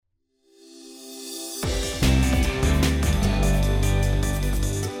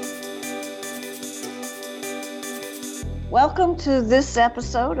Welcome to this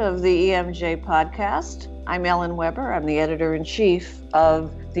episode of the EMJ podcast. I'm Ellen Weber. I'm the editor-in-chief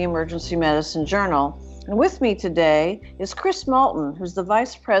of the Emergency Medicine Journal. And with me today is Chris Moulton, who's the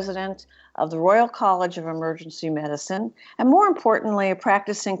vice president of the Royal College of Emergency Medicine, and more importantly, a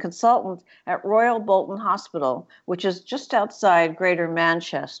practicing consultant at Royal Bolton Hospital, which is just outside Greater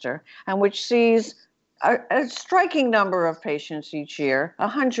Manchester, and which sees a striking number of patients each year,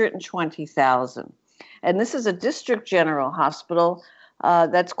 120,000. And this is a district general hospital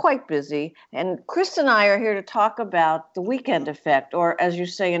that's quite busy. And Chris and I are here to talk about the weekend effect, or as you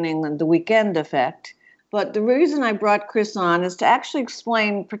say in England, the weekend effect. But the reason I brought Chris on is to actually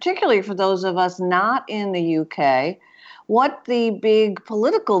explain, particularly for those of us not in the UK, what the big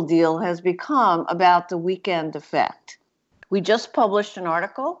political deal has become about the weekend effect. We just published an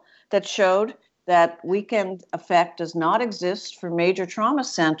article that showed that weekend effect does not exist for major trauma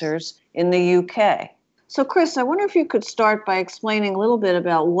centers in the UK. So, Chris, I wonder if you could start by explaining a little bit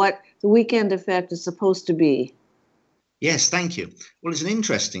about what the weekend effect is supposed to be. Yes, thank you. Well, it's an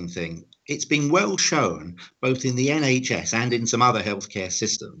interesting thing. It's been well shown, both in the NHS and in some other healthcare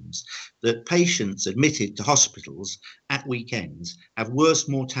systems, that patients admitted to hospitals at weekends have worse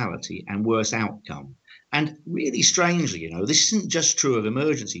mortality and worse outcome. And really strangely, this isn't just true of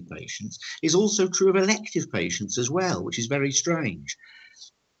emergency patients, it's also true of elective patients as well, which is very strange.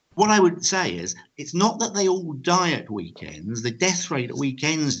 What I would say is, it's not that they all die at weekends. The death rate at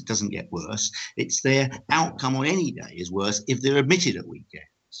weekends doesn't get worse. It's their outcome on any day is worse if they're admitted at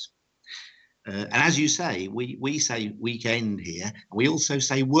weekends. And as you say, we say weekend here. And we also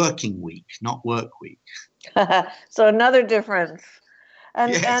say working week, not work week. So another difference.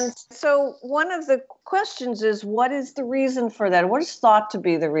 And, yes. And so one of the questions is, what is the reason for that? What is thought to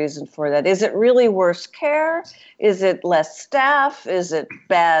be the reason for that? Is it really worse care? Is it less staff? Is it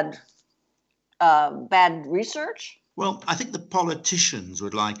bad research? Well, I think the politicians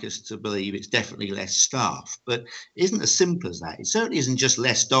would like us to believe it's definitely less staff, but it isn't as simple as that. It certainly isn't just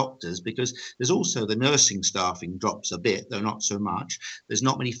less doctors, because there's also the nursing staffing drops a bit, though not so much. There's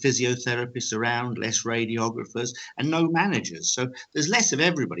not many physiotherapists around, less radiographers, and no managers. So there's less of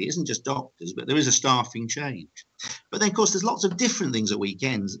everybody. It isn't just doctors, but there is a staffing change. But then, of course, there's lots of different things at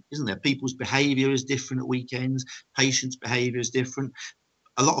weekends, isn't there? People's behaviour is different at weekends. Patients' behaviour is different.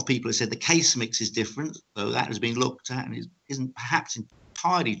 A lot of people have said the case mix is different, though that has been looked at and isn't perhaps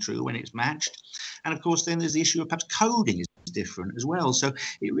entirely true when it's matched. And of course, then there's the issue of perhaps coding is different as well. So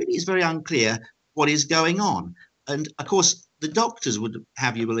it really is very unclear what is going on. And of course, the doctors would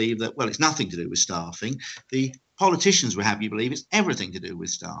have you believe that, well, it's nothing to do with staffing. The politicians would have you believe it's everything to do with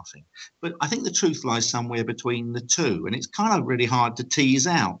staffing. But I think the truth lies somewhere between the two, and it's kind of really hard to tease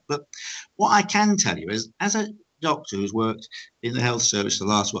out. But what I can tell you is, as a doctor who's worked in the health service the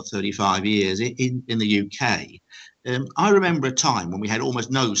last 35 years in the UK, I remember a time when we had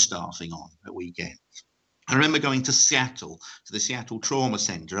almost no staffing on at weekends. I remember going to Seattle, to the Seattle Trauma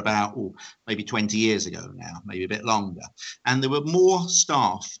Centre about maybe 20 years ago now, maybe a bit longer, and there were more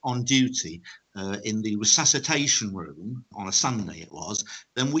staff on duty in the resuscitation room on a Sunday it was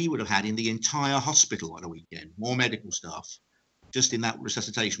than we would have had in the entire hospital on a weekend. More medical staff just in that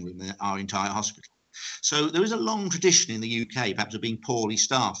resuscitation room than our entire hospital. So there is a long tradition in the UK, perhaps, of being poorly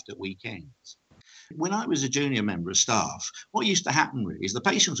staffed at weekends. When I was a junior member of staff, what used to happen really is the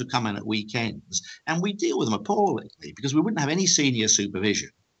patients would come in at weekends and we'd deal with them appallingly because we wouldn't have any senior supervision.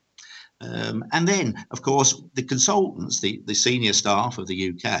 And then, of course, the consultants, the senior staff of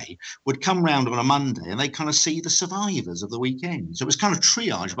the UK, would come round on a Monday and they kind of see the survivors of the weekend. So it was kind of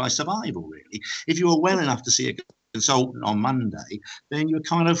triage by survival, really. If you were well enough to see a consultant on Monday, then you're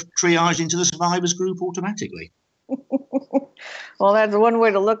kind of triaged into the survivors group automatically. Well, that's one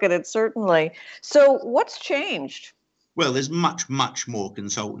way to look at it, certainly. So what's changed? Well, there's much, much more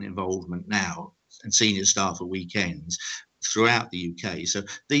consultant involvement now and senior staff at weekends throughout the UK. So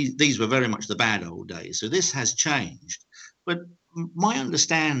these were very much the bad old days. So this has changed. But my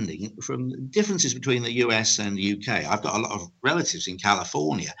understanding from differences between the US and the UK, I've got a lot of relatives in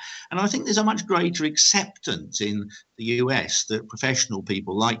California, and I think there's a much greater acceptance in the US that professional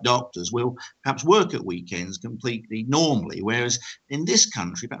people like doctors will perhaps work at weekends completely normally, whereas in this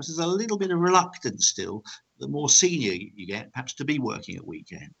country, perhaps there's a little bit of reluctance still, the more senior you get, perhaps to be working at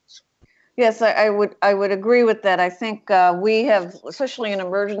weekends. Yes, I would agree with that. I think we have, especially in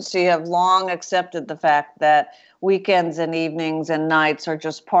emergency, have long accepted the fact that weekends and evenings and nights are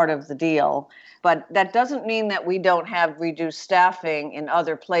just part of the deal. But that doesn't mean that we don't have reduced staffing in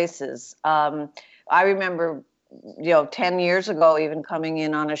other places. I remember, 10 years ago, even coming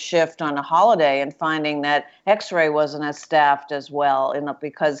in on a shift on a holiday and finding that X-ray wasn't as staffed as well,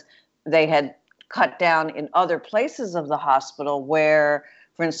 because they had cut down in other places of the hospital where,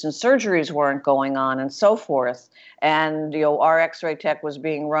 for instance, surgeries weren't going on and so forth. And, our X-ray tech was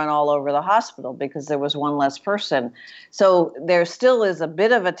being run all over the hospital because there was one less person. So there still is a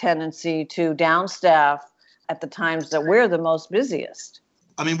bit of a tendency to downstaff at the times that we're the most busiest.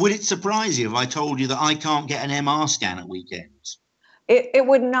 I mean, would it surprise you if I told you that I can't get an MR scan at weekends? It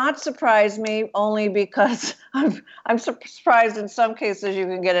would not surprise me, only because I'm surprised in some cases you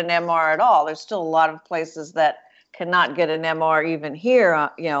can get an MR at all. There's still a lot of places that cannot get an MR even here,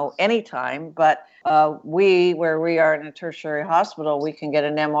 anytime. But where we are in a tertiary hospital, we can get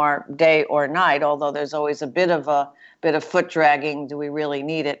an MR day or night, although there's always a bit of foot dragging. Do we really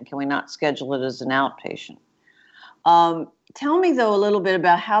need it? Can we not schedule it as an outpatient? Tell me, though, a little bit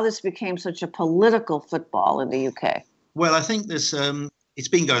about how this became such a political football in the UK. Well, I think this it's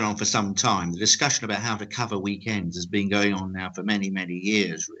been going on for some time. The discussion about how to cover weekends has been going on now for many, many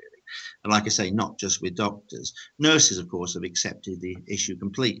years, really. And like I say, not just with doctors. Nurses, of course, have accepted the issue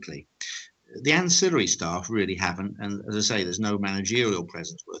completely. The ancillary staff really haven't. And as I say, there's no managerial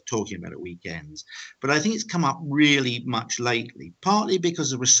presence worth talking about at weekends. But I think it's come up really much lately, partly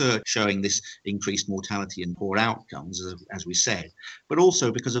because of research showing this increased mortality and poor outcomes, as we said, but also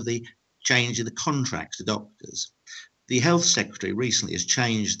because of the change in the contracts to doctors. The Health Secretary recently has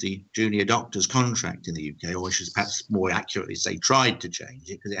changed the junior doctors' contract in the UK, or I should perhaps more accurately say tried to change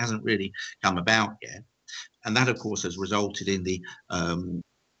it, because it hasn't really come about yet. And that, of course, has resulted in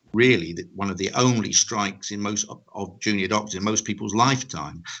one of the only strikes in most of junior doctors in most people's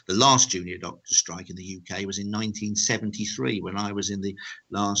lifetime. The last junior doctor strike in the UK was in 1973, when I was in the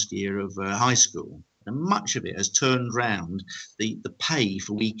last year of high school. And much of it has turned round the pay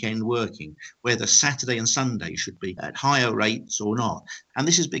for weekend working, whether Saturday and Sunday should be at higher rates or not. And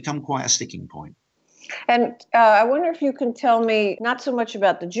this has become quite a sticking point. And I wonder if you can tell me not so much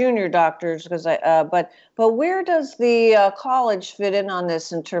about the junior doctors, but where does the college fit in on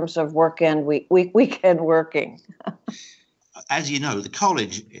this in terms of weekend working? As you know, the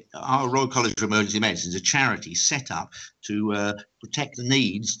college, our Royal College of Emergency Medicine, is a charity set up to protect the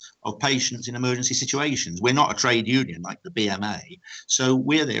needs of patients in emergency situations. We're not a trade union like the BMA, so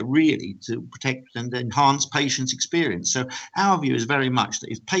we're there really to protect and enhance patients' experience. So our view is very much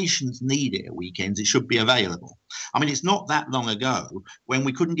that if patients need it at weekends, it should be available. I mean, it's not that long ago when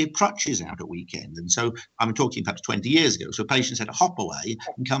we couldn't give crutches out at weekends. And so I'm talking perhaps 20 years ago. So patients had to hop away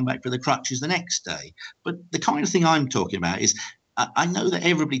and come back for the crutches the next day. But the kind of thing I'm talking about is, I know that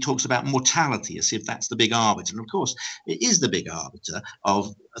everybody talks about mortality as if that's the big arbiter. And of course, it is the big arbiter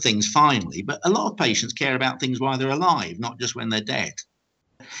of things finally. But a lot of patients care about things while they're alive, not just when they're dead.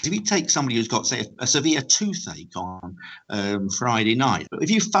 If you take somebody who's got, say, a severe toothache on Friday night, but if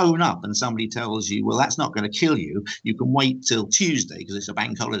you phone up and somebody tells you, well, that's not going to kill you, you can wait till Tuesday because it's a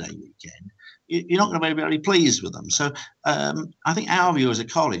bank holiday weekend, you're not going to be very pleased with them. So I think our view as a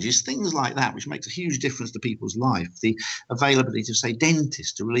college is things like that, which makes a huge difference to people's life. The availability of, say,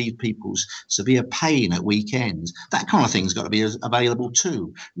 dentists to relieve people's severe pain at weekends, that kind of thing's got to be available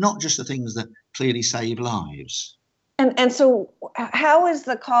too, not just the things that clearly save lives. And so how is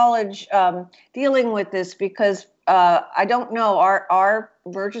the college dealing with this? Because I don't know, are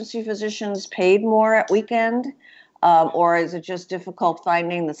emergency physicians paid more at weekend? Or is it just difficult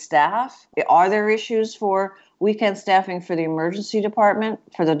finding the staff? Are there issues for weekend staffing for the emergency department,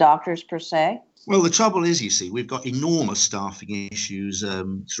 for the doctors per se? Well, the trouble is, you see, we've got enormous staffing issues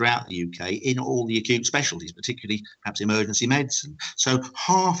throughout the UK in all the acute specialties, particularly perhaps emergency medicine. So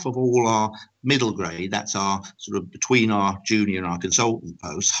half of all our middle grade, that's our sort of between our junior and our consultant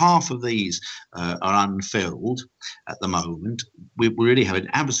posts, half of these are unfilled at the moment. We really have an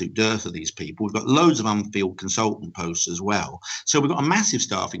absolute dearth of these people. We've got loads of unfilled consultant posts as well. So we've got a massive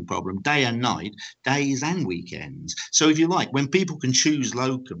staffing problem, day and night, days and weekends. So if you like, when people can choose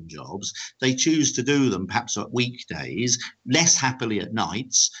locum jobs, they choose to do them perhaps at weekdays, less happily at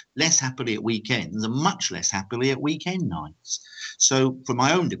nights, less happily at weekends, and much less happily at weekend nights. So for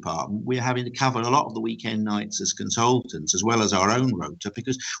my own department, we're having to cover a lot of the weekend nights as consultants, as well as our own rota,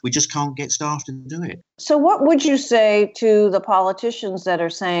 because we just can't get staff to do it. So what would you say to the politicians that are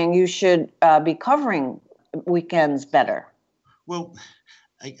saying you should be covering weekends better? Well,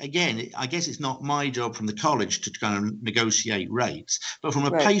 again, I guess it's not my job from the college to kind of negotiate rates, but from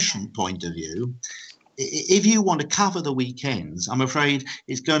a patient point of view, if you want to cover the weekends, I'm afraid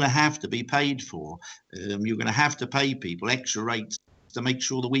it's going to have to be paid for. You're going to have to pay people extra rates to make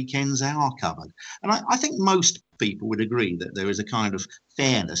sure the weekends are covered. And I think most people would agree that there is a kind of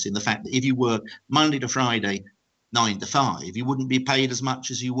fairness in the fact that if you work Monday to Friday, 9 to 5, you wouldn't be paid as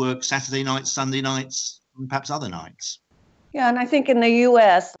much as you work Saturday nights, Sunday nights, and perhaps other nights. Yeah, and I think in the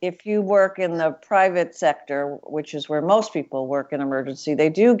US, if you work in the private sector, which is where most people work in emergency, they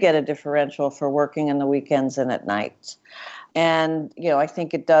do get a differential for working in the weekends and at night. And, I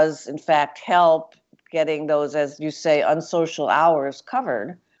think it does, in fact, help getting those, as you say, unsocial hours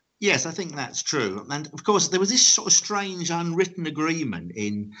covered. Yes, I think that's true. And of course, there was this sort of strange unwritten agreement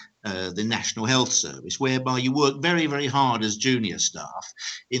in the National Health Service whereby you work very, very hard as junior staff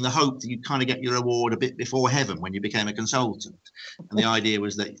in the hope that you'd kind of get your reward a bit before heaven when you became a consultant. And the idea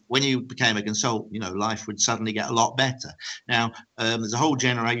was that when you became a consultant, life would suddenly get a lot better. Now, there's a whole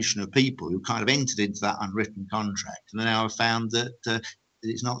generation of people who kind of entered into that unwritten contract and now have found that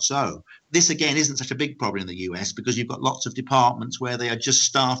it's not so. This, again, isn't such a big problem in the US because you've got lots of departments where they are just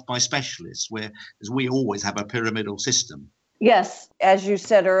staffed by specialists, whereas we always have a pyramidal system. Yes, as you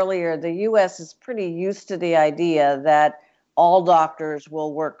said earlier, the US is pretty used to the idea that all doctors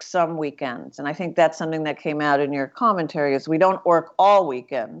will work some weekends. And I think that's something that came out in your commentary is we don't work all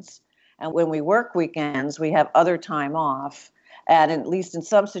weekends. And when we work weekends, we have other time off. And at least in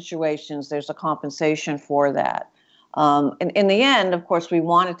some situations, there's a compensation for that. In the end, of course, we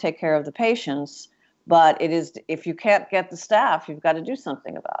want to take care of the patients, but it is if you can't get the staff, you've got to do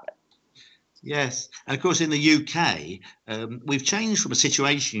something about it. Yes. And of course, in the UK, we've changed from a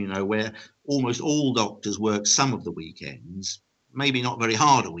situation, where almost all doctors work some of the weekends, maybe not very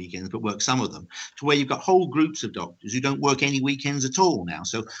hard at weekends, but work some of them, to where you've got whole groups of doctors who don't work any weekends at all now.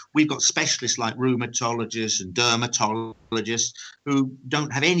 So we've got specialists like rheumatologists and dermatologists who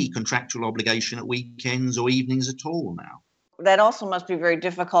don't have any contractual obligation at weekends or evenings at all now. That also must be very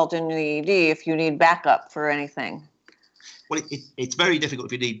difficult in the ED if you need backup for anything. Well, it's very difficult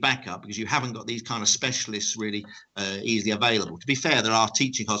if you need backup because you haven't got these kind of specialists really easily available. To be fair, there are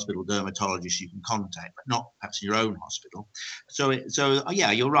teaching hospital dermatologists you can contact, but not perhaps in your own hospital. So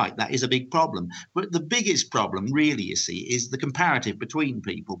yeah, you're right. That is a big problem. But the biggest problem really, you see, is the comparative between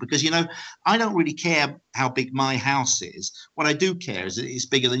people because, I don't really care how big my house is. What I do care is that it's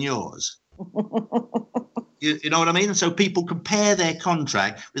bigger than yours. You know what I mean? And so people compare their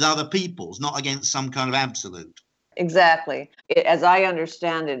contract with other people's, not against some kind of absolute. Exactly. As I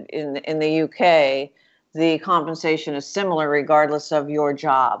understand it, in the UK, the compensation is similar regardless of your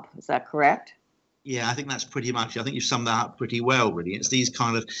job. Is that correct? Yeah, I think that's pretty much. I think you've summed that up pretty well, really. It's these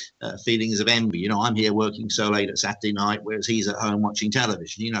kind of feelings of envy. I'm here working so late at Saturday night, whereas he's at home watching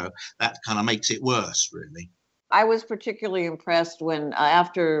television. That kind of makes it worse, really. I was particularly impressed when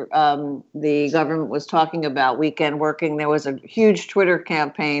after the government was talking about weekend working, there was a huge Twitter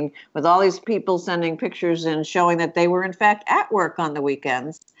campaign with all these people sending pictures in showing that they were in fact at work on the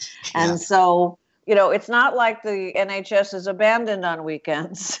weekends. Yeah. And so, it's not like the NHS is abandoned on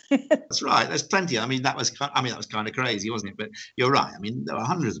weekends. That's right. There's plenty. That was kind of crazy, wasn't it? But you're right. There are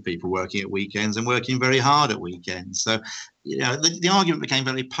hundreds of people working at weekends and working very hard at weekends. So, the argument became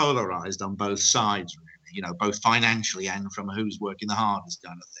very polarized on both sides, really. Both financially and from who's working the hardest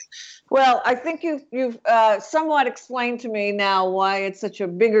kind of thing. Well, I think you've somewhat explained to me now why it's such a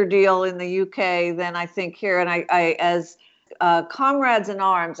bigger deal in the UK than I think here. And I as comrades in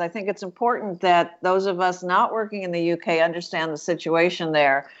arms, I think it's important that those of us not working in the UK understand the situation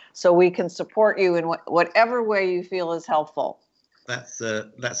there so we can support you in whatever way you feel is helpful. That's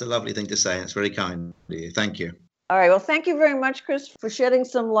a lovely thing to say. It's very kind of you. Thank you. All right. Well, thank you very much, Chris, for shedding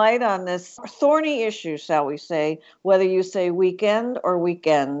some light on this thorny issue, shall we say, whether you say weekend or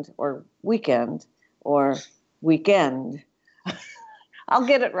weekend or weekend or weekend. I'll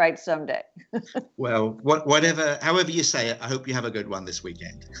get it right someday. Well, however you say it, I hope you have a good one this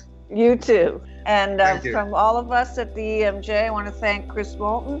weekend. You too. And from all of us at the EMJ, I want to thank Chris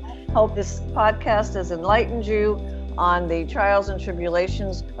Moulton. Hope this podcast has enlightened you on the trials and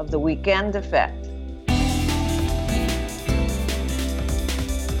tribulations of the weekend effect.